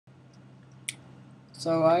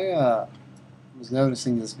So I was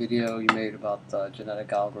noticing this video you made about genetic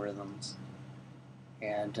algorithms,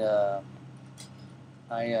 and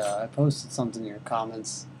I posted something in your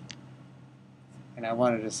comments, and I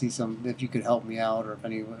wanted to see if you could help me out, or if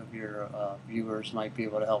any of your viewers might be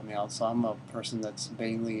able to help me out. So I'm a person that's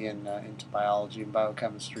mainly into biology and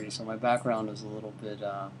biochemistry, so my background is a little bit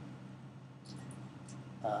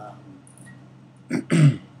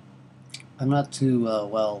I'm not too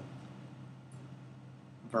well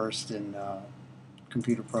versed in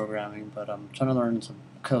computer programming, but I'm trying to learn some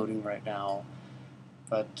coding right now.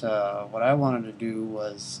 But what I wanted to do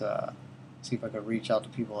was see if I could reach out to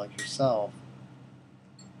people like yourself,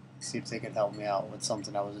 see if they could help me out with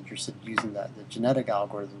something I was interested in using the genetic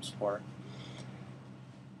algorithms for.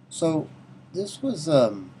 So this was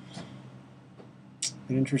an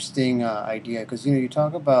interesting idea, because you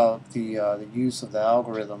talk about the use of the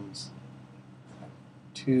algorithms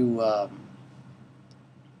to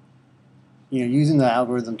using the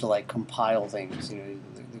algorithm to like compile things. The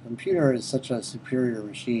computer is such a superior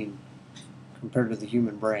machine compared to the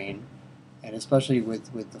human brain, and especially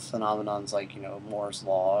with the phenomenons like Moore's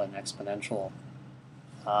law and exponential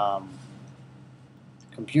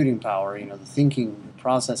computing power. The thinking,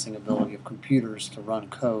 processing ability of computers to run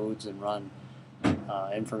codes and run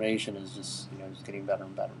information is just is getting better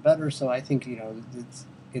and better and better. So I think and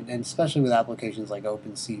especially with applications like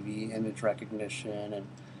OpenCV, image recognition, and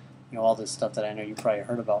all this stuff that I know you probably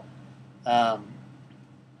heard about.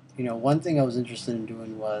 One thing I was interested in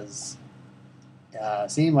doing was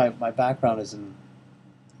seeing my background is in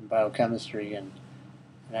biochemistry, and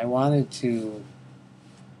I wanted to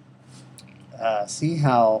see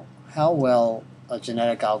how well a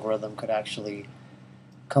genetic algorithm could actually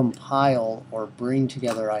compile or bring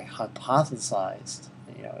together a hypothesized,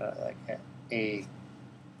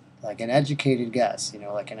 like an educated guess,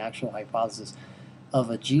 like an actual hypothesis of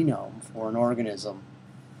a genome for an organism,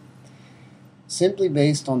 simply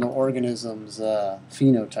based on the organism's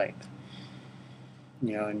phenotype.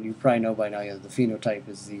 And you probably know by now the phenotype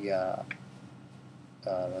is the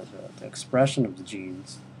expression of the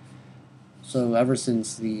genes. So ever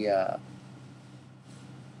since the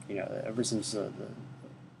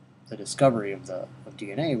discovery of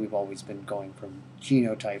DNA, we've always been going from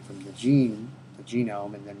genotype, from the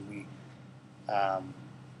genome, and then we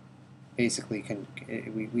basically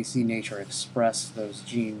we see nature express those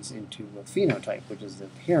genes into a phenotype, which is the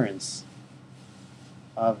appearance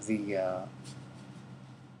of the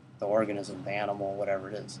organism, the animal, whatever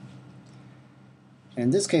it is. And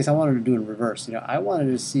in this case, I wanted to do it in reverse. I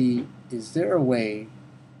wanted to see, is there a way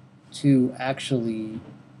to actually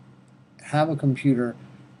have a computer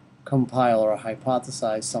compile or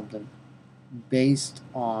hypothesize something based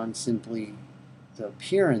on simply the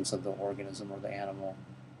appearance of the organism or the animal,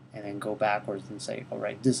 and then go backwards and say, all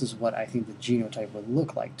right, this is what I think the genotype would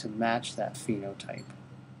look like to match that phenotype,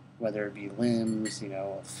 whether it be limbs,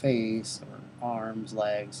 a face, or arms,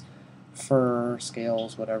 legs, fur,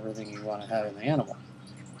 scales, whatever thing you want to have in the animal.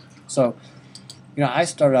 So, I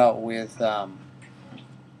start out with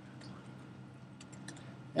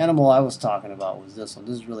animal I was talking about was this one.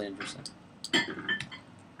 This is really interesting.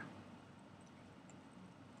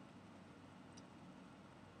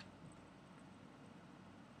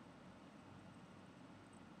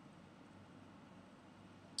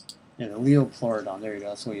 The Leoplorodon, there you go,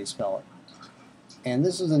 that's the way you spell it. And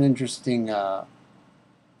this is an interesting thing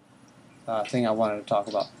I wanted to talk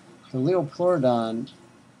about. The Leoplorodon,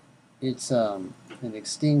 it's an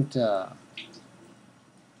extinct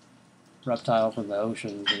reptile from the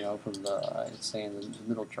oceans, from I'd say in the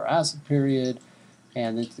Middle Jurassic period,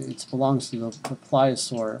 and it belongs to the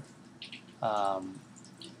pliosaur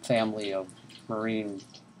family of marine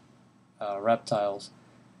reptiles.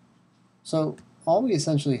 So all we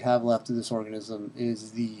essentially have left of this organism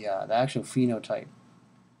is the actual phenotype.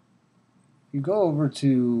 You go over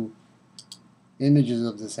to images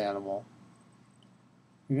of this animal,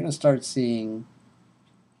 you're going to start seeing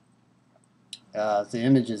the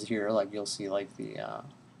images here, like you'll see like the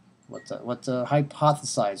what the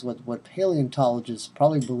hypothesized, what paleontologists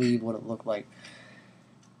probably believe what it looked like,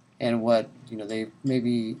 and what they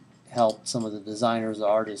maybe helped some of the designers, the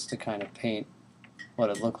artists, to kind of paint what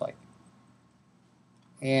it looked like.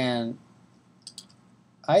 And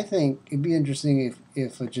I think it'd be interesting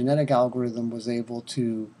if a genetic algorithm was able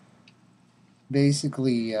to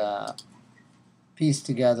basically piece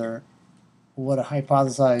together what a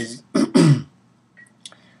hypothesized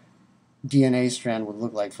DNA strand would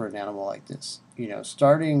look like for an animal like this.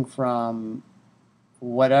 Starting from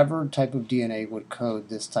whatever type of DNA would code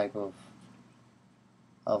this type of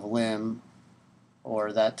limb,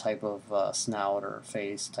 or that type of snout or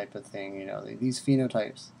face type of thing. You know, these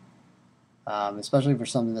phenotypes, especially for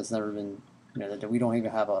something that's never been, you know, that we don't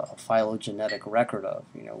even have a phylogenetic record of,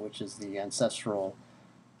 you know, which is the ancestral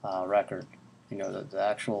record. You know, the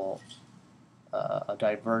actual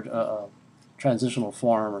transitional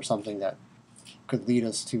form or something that could lead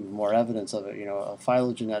us to more evidence of it. You know, a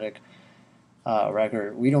phylogenetic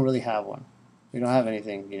record. We don't really have one. We don't have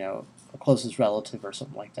anything, you know, a closest relative or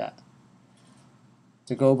something like that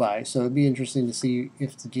to go by. So it'd be interesting to see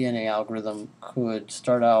if the DNA algorithm could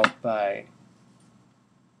start out by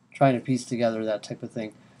trying to piece together that type of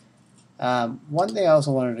thing. One thing I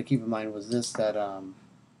also wanted to keep in mind was this, that I'll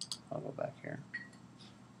go back here.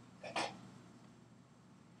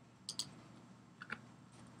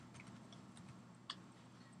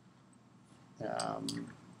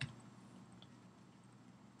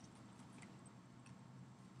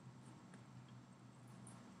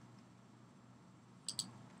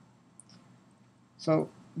 So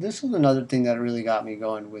this was another thing that really got me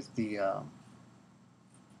going with the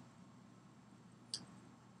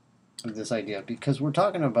this idea, because we're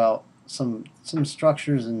talking about some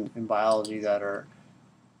structures in biology that are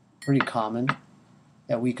pretty common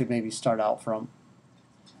that we could maybe start out from.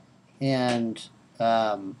 And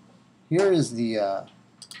here is the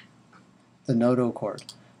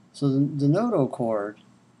notochord. So the notochord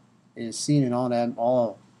is seen in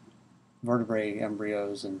all vertebrate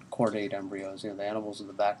embryos and chordate embryos, you know, the animals with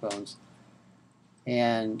the backbones.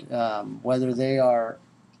 And whether they are,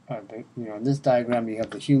 you know, in this diagram you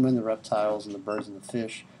have the human, the reptiles, and the birds and the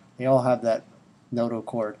fish. They all have that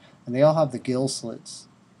notochord, and they all have the gill slits.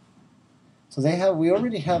 So we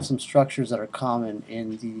already have some structures that are common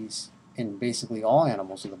in basically all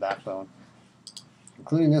animals with the backbone,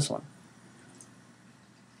 including this one.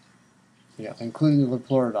 Yeah, including the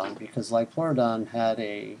Liplorodon, because Liplorodon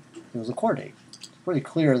it was a chordate. It's pretty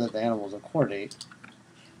clear that the animal was a chordate.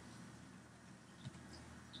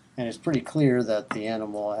 And it's pretty clear that the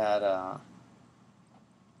animal had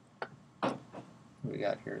what do we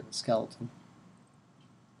got here? The skeleton.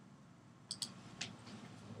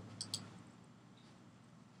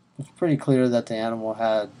 It's pretty clear that the animal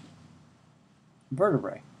had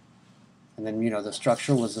vertebrae. And then, you know, the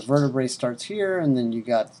structure was the vertebrae starts here, and then you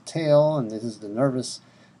got the tail, and this is the nervous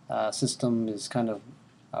system is kind of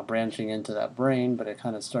branching into that brain, but it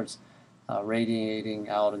kind of starts radiating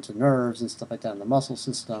out into nerves and stuff like that in the muscle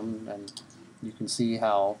system. And you can see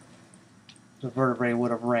how the vertebrae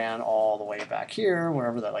would have ran all the way back here,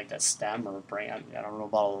 wherever that stem or brain, I don't know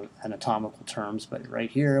about all the anatomical terms, but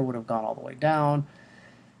right here it would have gone all the way down.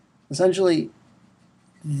 Essentially,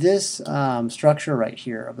 this structure right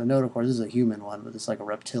here of the notochord, this is a human one, but it's like a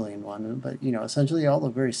reptilian one, but you know, essentially they all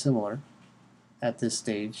look very similar at this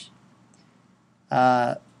stage.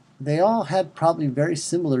 They all had probably very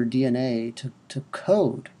similar DNA to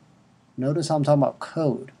code. Notice how I'm talking about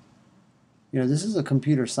code. You know, this is a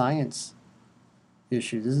computer science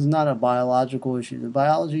issue. This is not a biological issue. The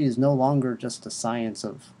biology is no longer just a science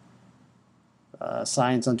of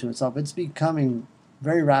science unto itself. It's becoming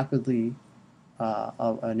very rapidly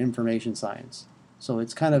an information science. So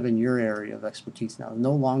it's kind of in your area of expertise now.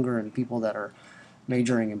 No longer in people that are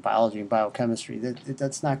majoring in biology and biochemistry.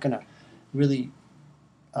 That's not going to really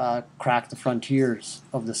crack the frontiers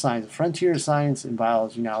of the science. The frontier of science in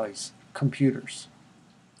biology now is computers.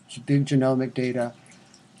 It's big genomic data,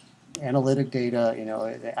 analytic data, you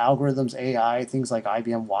know, the algorithms, AI, things like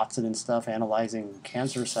IBM Watson and stuff, analyzing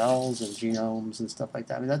cancer cells and genomes and stuff like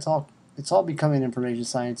that. I mean, it's all becoming information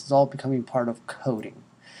science. It's all becoming part of coding.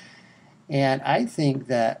 And I think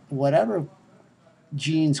that whatever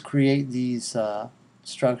genes create these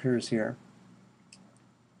structures here,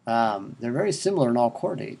 they're very similar in all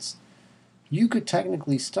chordates. You could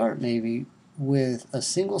technically start maybe with a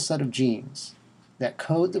single set of genes that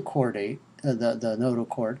code the chordate, the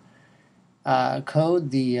notochord,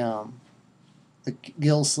 code the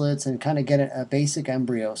gill slits, and kind of get a basic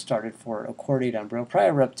embryo started for a chordate embryo, probably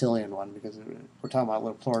a reptilian one, because we're talking about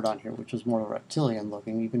Liplorodon here, which was more reptilian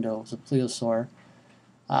looking, even though it was a plesiosaur.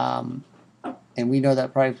 And we know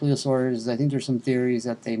that probably plesiosaurs, I think there's some theories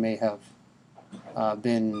that they may have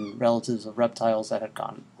been relatives of reptiles that had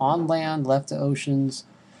gone on land, left the oceans,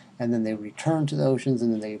 and then they returned to the oceans,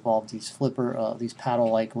 and then they evolved these these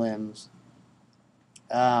paddle-like limbs.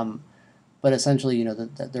 But essentially, you know,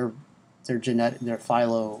 their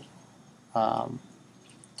phylogenetic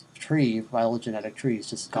tree is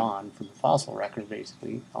just gone from the fossil record.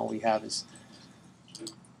 Basically, all we have is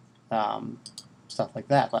stuff like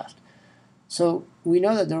that left. So we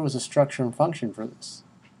know that there was a structure and function for this.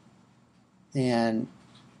 And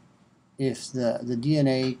if the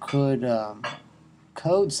DNA could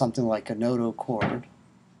encode something like a notochord,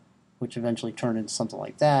 which eventually turned into something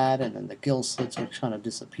like that, and then the gill slits, which kind of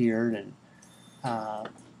disappeared and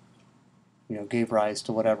gave rise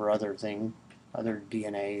to whatever other thing, other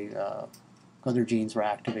DNA, other genes were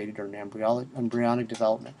activated during embryonic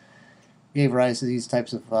development, gave rise to these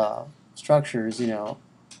types of structures.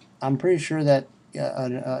 I'm pretty sure that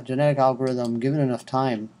a genetic algorithm, given enough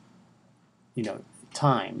time,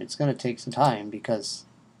 it's going to take some time, because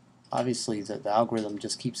obviously the algorithm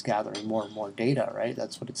just keeps gathering more and more data, right?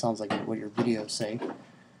 That's what it sounds like what your videos say.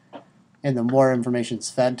 And the more information is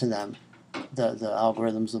fed to them, the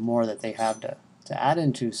algorithms, the more that they have to add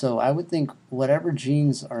into. So I would think whatever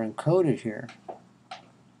genes are encoded here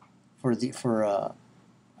for the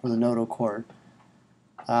notochord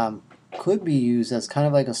could be used as kind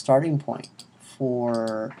of like a starting point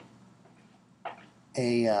for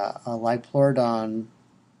a Liploridon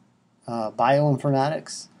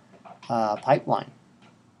bioinformatics pipeline.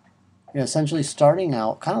 Essentially starting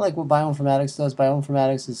out kind of like what bioinformatics does.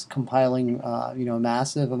 Bioinformatics is compiling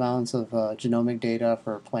massive amounts of genomic data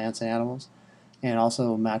for plants and animals, and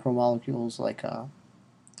also macromolecules like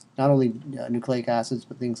not only nucleic acids,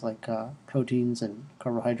 but things like proteins and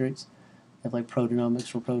carbohydrates. They have like proteomics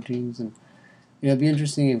for proteins, and it'd be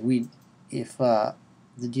interesting if the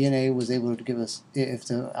DNA was able to give us, if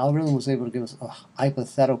the algorithm was able to give us a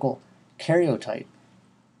hypothetical karyotype.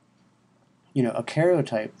 A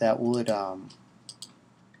karyotype that would,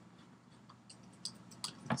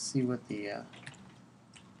 let's see what the,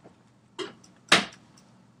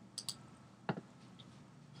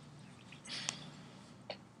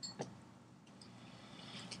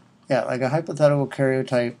 like a hypothetical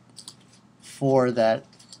karyotype for that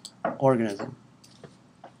organism.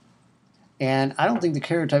 And I don't think the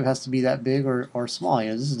karyotype has to be that big or small.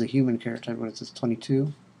 This is the human karyotype. What is this,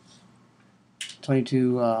 22?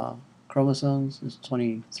 22 chromosomes is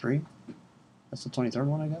 23. That's the 23rd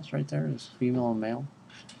one, I guess, right there is female and male.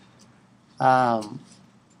 Well,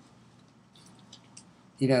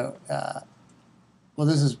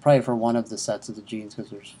 this is probably for one of the sets of the genes,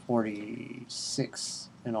 because there's 46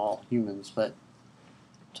 in all humans, but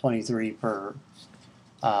 23 per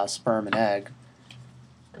sperm and egg.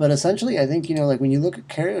 But essentially, I think, like when you look at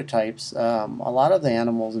karyotypes, a lot of the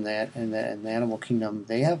animals in the animal kingdom,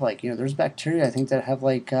 they have like, there's bacteria, I think, that have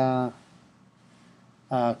like a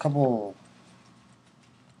couple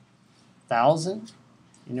thousand,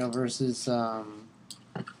 versus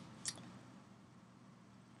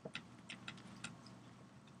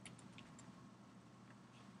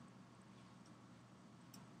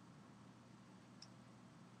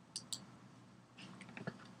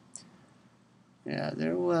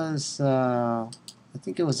there was, I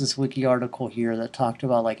think it was this wiki article here that talked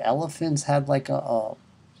about like elephants had like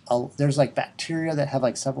there's like bacteria that have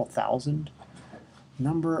like several thousand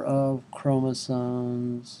number of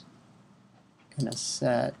chromosomes in a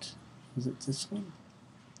set. Is it this one?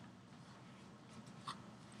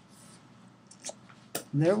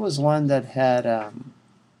 There was one that had a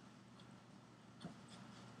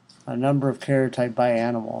number of karyotype by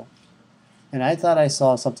animal. And I thought I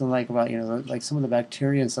saw something like about, like some of the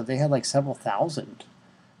bacteria and stuff, they had like several thousand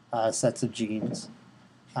sets of genes.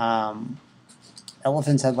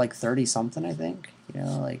 Elephants had like 30 something, I think,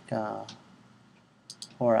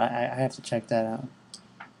 or I have to check that out.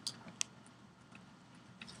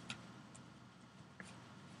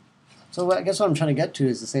 So I guess what I'm trying to get to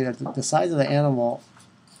is to say that the size of the animal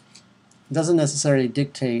doesn't necessarily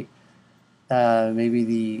dictate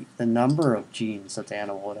maybe the number of genes that the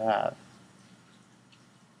animal would have.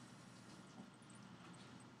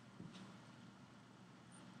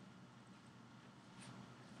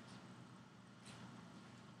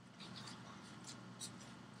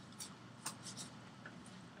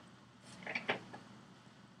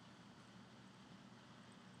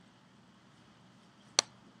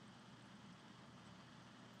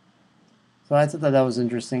 So I thought that was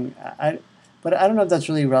interesting. But I don't know if that's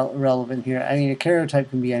really relevant here. I mean, a karyotype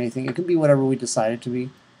can be anything. It can be whatever we decide it to be,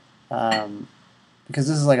 because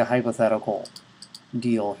this is like a hypothetical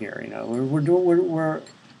deal here.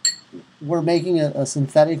 We're making a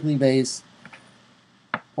synthetically based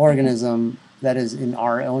organism that is in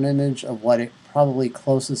our own image of what it probably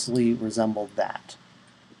closely resembled that.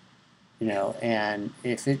 And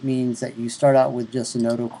if it means that you start out with just a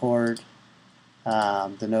notochord,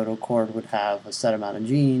 the notochord would have a set amount of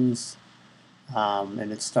genes,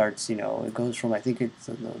 and it starts, it goes from, I think it's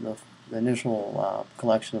the initial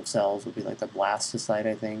collection of cells would be like the blastocyte,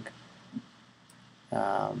 I think.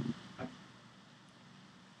 And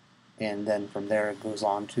then from there it goes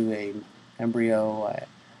on to a embryo,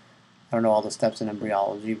 I don't know all the steps in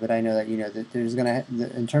embryology, but I know that that there's going to,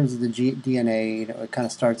 in terms of the DNA, it kind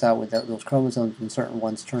of starts out with those chromosomes, and certain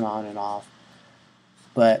ones turn on and off.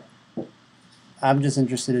 But I'm just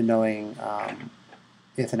interested in knowing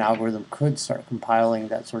if an algorithm could start compiling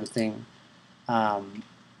that sort of thing, and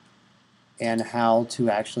how to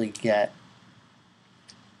actually get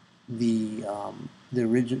the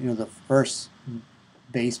original, the first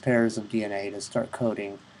base pairs of DNA to start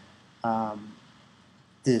coding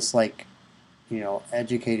this, like,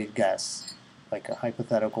 educated guess, like a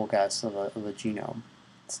hypothetical guess of a genome.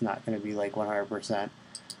 It's not going to be like 100%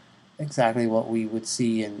 exactly what we would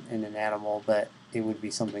see in an animal, but it would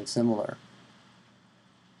be something similar.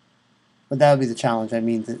 But that would be the challenge. I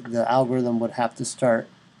mean, the algorithm would have to start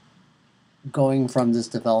going from this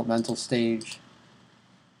developmental stage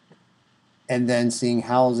and then seeing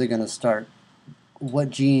how is it going to start, what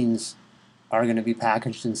genes are going to be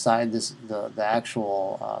packaged inside the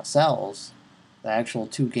actual cells, the actual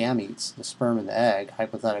two gametes, the sperm and the egg,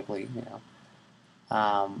 hypothetically,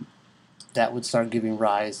 that would start giving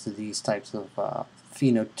rise to these types of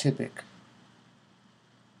phenotypic,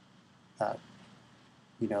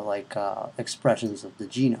 expressions of the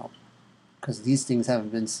genome, because these things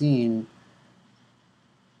haven't been seen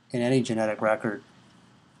in any genetic record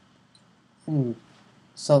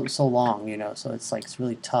so long, so it's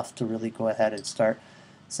really tough to really go ahead and start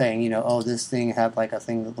saying, oh, this thing had like a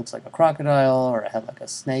thing that looks like a crocodile, or it had like a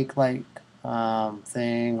snake-like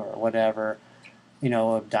thing, or whatever.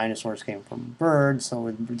 Dinosaurs came from birds, so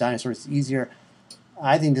with dinosaurs it's easier.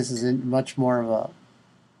 I think this is much more of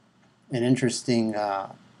an interesting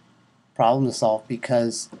problem to solve,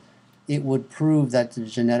 because it would prove that the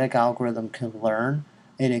genetic algorithm can learn,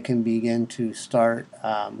 and it can begin to start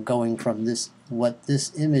going from what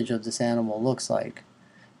this image of this animal looks like,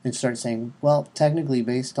 and start saying, well, technically,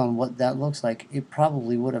 based on what that looks like, it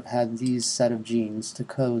probably would have had these set of genes to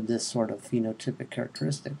code this sort of phenotypic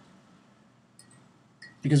characteristic.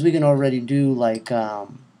 Because we can already do, like,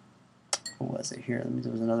 what was it here?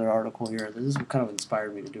 There was another article here. This kind of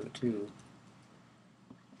inspired me to do it too.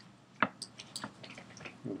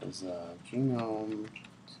 It was genome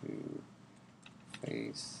to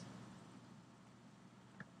face.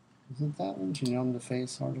 Isn't that one? Genome to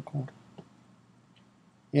face article?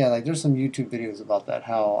 Yeah, like there's some YouTube videos about that,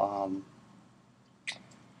 how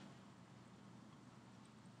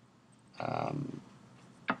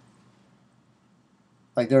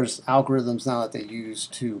like there's algorithms now that they use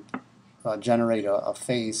to generate a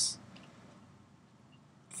face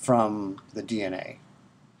from the DNA.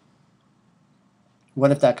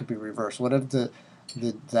 What if that could be reversed? What if the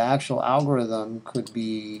actual algorithm could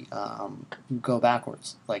be go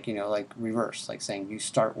backwards, like like reverse, like saying you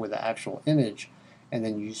start with the actual image, and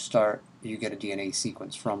then you get a DNA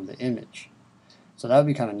sequence from the image. So that would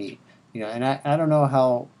be kind of neat, And I don't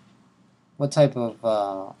know what type of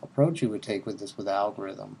approach you would take with this with the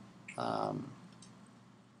algorithm,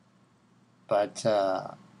 but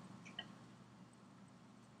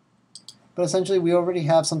essentially we already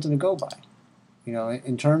have something to go by.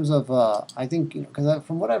 In terms of, I think, because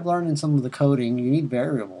from what I've learned in some of the coding, you need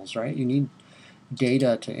variables, right? You need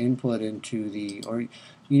data to input into or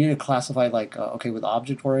you need to classify, like, okay, with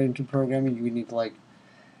object-oriented programming, you need to, like,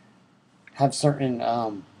 have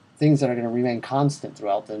certain things that are going to remain constant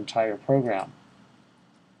throughout the entire program.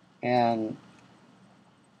 And,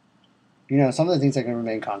 some of the things that can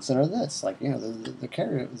remain constant are this, like, the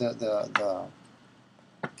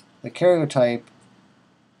karyotype.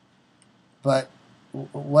 But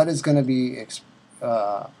what is going to be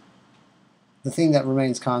the thing that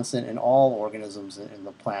remains constant in all organisms in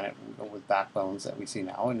the planet with backbones that we see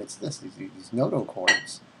now? And it's these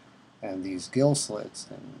notochords and these gill slits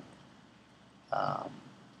and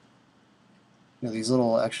these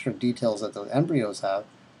little extra details that the embryos have.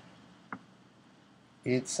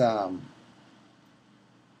 It's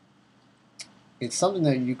something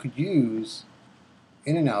that you could use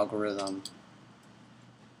in an algorithm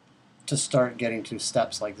to start getting to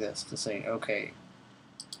steps like this, to say, okay,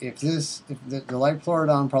 if the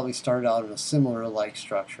Liplorodon probably started out in a similar like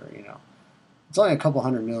structure, it's only a couple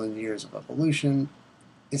 100 million years of evolution.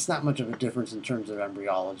 It's not much of a difference in terms of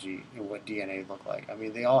embryology and what DNA looked like. I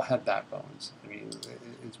mean, they all had backbones. I mean,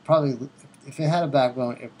 it's probably, if it had a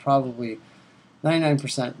backbone, it probably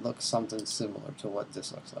 99% looks something similar to what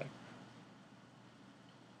this looks like.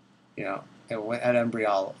 At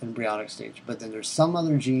embryonic stage. But then there's some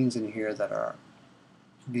other genes in here that are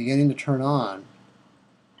beginning to turn on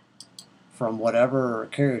from whatever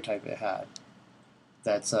karyotype it had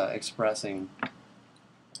that's expressing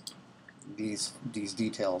these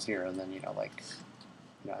details here. And then, like,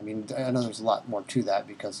 You know, I mean, I know there's a lot more to that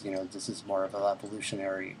because, you know, this is more of an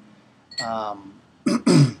evolutionary um,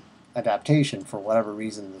 adaptation for whatever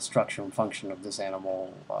reason the structure and function of this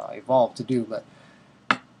animal evolved to do. But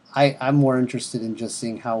I'm more interested in just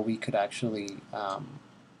seeing how we could actually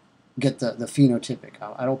get the phenotypic.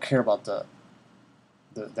 I don't care about the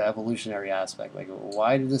evolutionary aspect. Like,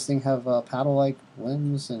 why did this thing have paddle-like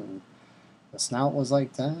limbs and the snout was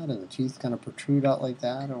like that and the teeth kind of protrude out like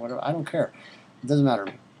that or whatever? I don't care. It doesn't matter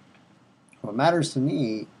to me. What matters to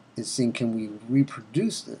me is seeing, can we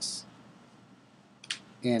reproduce this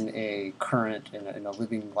in a current, in a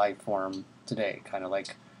living life form today, kind of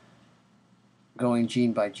like going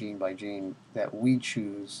gene by gene by gene that we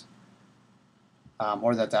choose,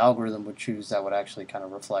 or that the algorithm would choose, that would actually kind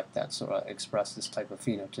of reflect that, so express this type of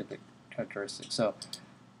phenotypic characteristic. So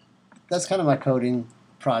that's kind of my coding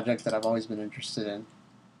project that I've always been interested in,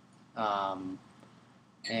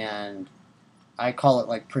 and I call it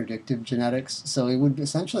like predictive genetics. So it would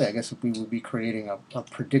essentially, I guess, we would be creating a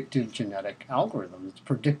predictive genetic algorithm. It's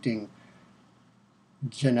predicting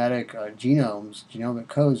genetic genomes, genomic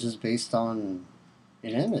codes, just based on an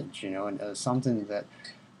image, you know, and something that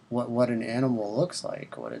what an animal looks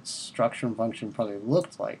like, what its structure and function probably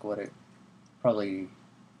looked like, what it probably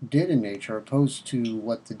did in nature, opposed to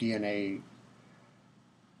what the DNA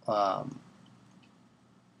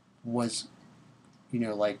was, you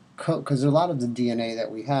know, like, because a lot of the DNA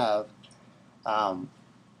that we have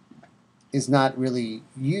is not really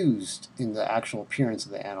used in the actual appearance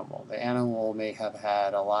of the animal. The animal may have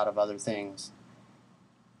had a lot of other things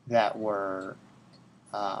that were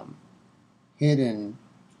hidden.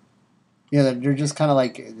 You know, they're just kind of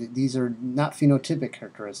like, these are not phenotypic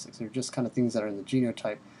characteristics. They're just kind of things that are in the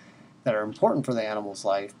genotype that are important for the animal's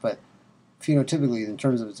life, but phenotypically, in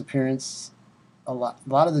terms of its appearance, a lot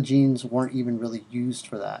of the genes weren't even really used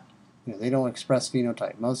for that. You know, they don't express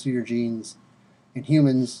phenotype. Most of your genes in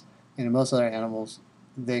humans and in most other animals,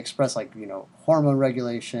 they express, like, you know, hormone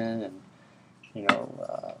regulation and, you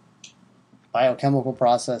know, biochemical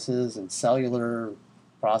processes and cellular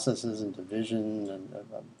processes and division and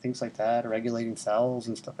things like that, regulating cells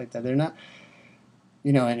and stuff like that. They're not,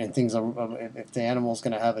 you know, and things, if the animal's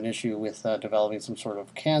going to have an issue with developing some sort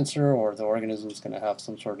of cancer, or the organism's going to have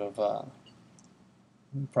some sort of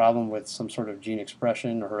problem with some sort of gene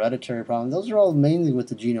expression or hereditary problem, those are all mainly what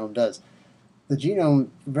the genome does. The genome,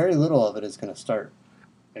 very little of it is going to start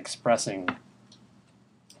expressing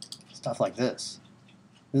stuff like this.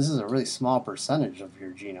 This is a really small percentage of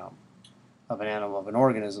your genome, of an animal, of an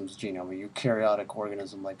organism's genome, a eukaryotic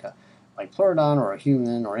organism like Pleurodon or a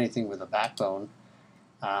human or anything with a backbone.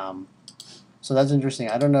 So that's interesting.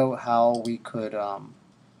 I don't know how we could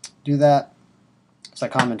do that. So I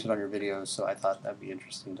commented on your videos, so I thought that'd be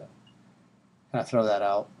interesting to kind of throw that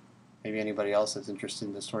out. Maybe anybody else that's interested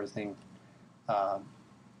in this sort of thing,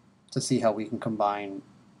 to see how we can combine,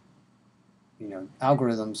 you know,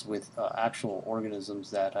 algorithms with actual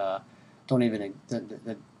organisms that don't even,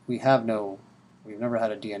 that we've never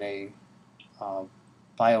had a DNA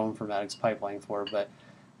bioinformatics pipeline for, but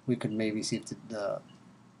we could maybe see if the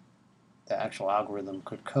actual algorithm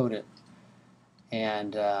could code it.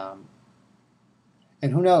 And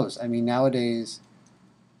who knows? I mean, nowadays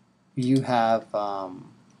you have, what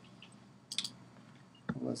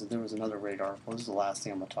was it? There was another great article. This is the last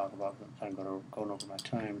thing I'm going to talk about. I'm kind of going over my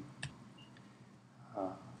time.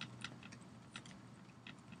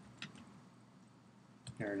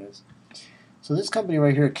 Here it is. So this company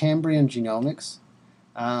right here, Cambrian Genomics,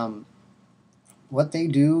 what they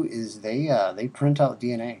do is they print out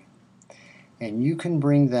DNA, and you can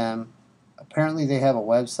bring them. Apparently, they have a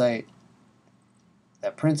website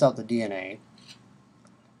that prints out the DNA.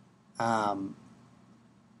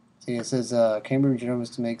 See, it says Cambrian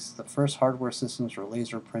Genomics makes the first hardware systems for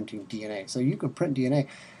laser printing DNA. So you could print DNA,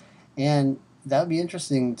 and that would be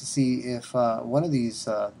interesting to see if one of these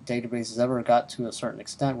databases ever got to a certain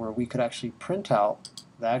extent where we could actually print out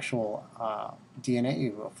the actual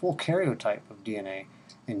DNA, a full karyotype of DNA,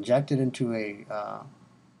 inject it into an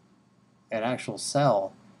actual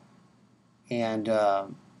cell, and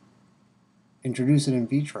introduce it in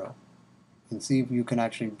vitro, and see if you can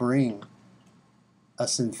actually bring a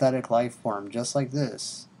synthetic life form just like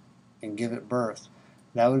this and give it birth.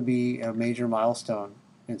 That would be a major milestone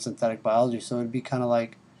in synthetic biology. So it would be kind of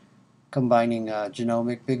like combining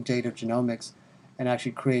big data genomics and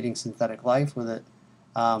actually creating synthetic life with it.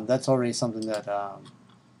 That's already something that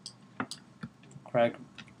Craig,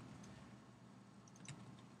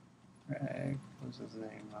 what's his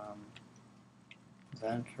name?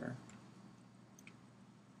 Venture.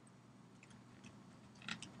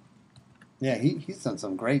 Yeah, he's done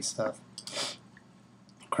some great stuff.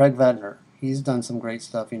 Craig Ventnor. He's done some great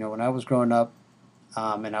stuff. You know, when I was growing up,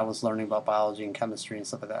 and I was learning about biology and chemistry and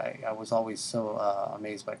stuff like that, I was always so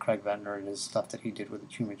amazed by Craig Ventnor and his stuff that he did with the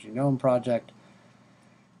Human Genome Project.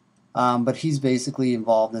 But he's basically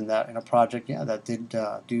involved in that, in a project, yeah, that did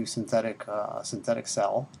do synthetic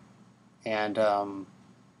cell, and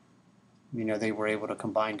you know, they were able to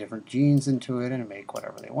combine different genes into it and make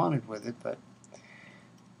whatever they wanted with it. But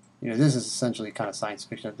you know, this is essentially kind of science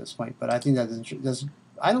fiction at this point. But I think that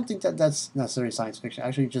I don't think that that's necessarily science fiction.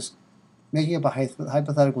 Actually, just making up a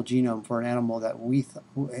hypothetical genome for an animal that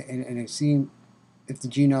and seeing if the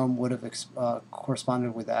genome would have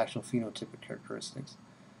corresponded with the actual phenotypic characteristics.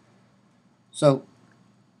 So,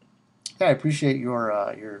 yeah, I appreciate your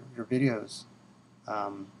videos.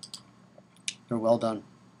 They're well done,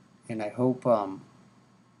 and I hope a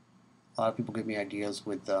lot of people give me ideas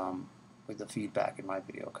with the feedback in my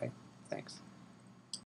video. Okay, thanks.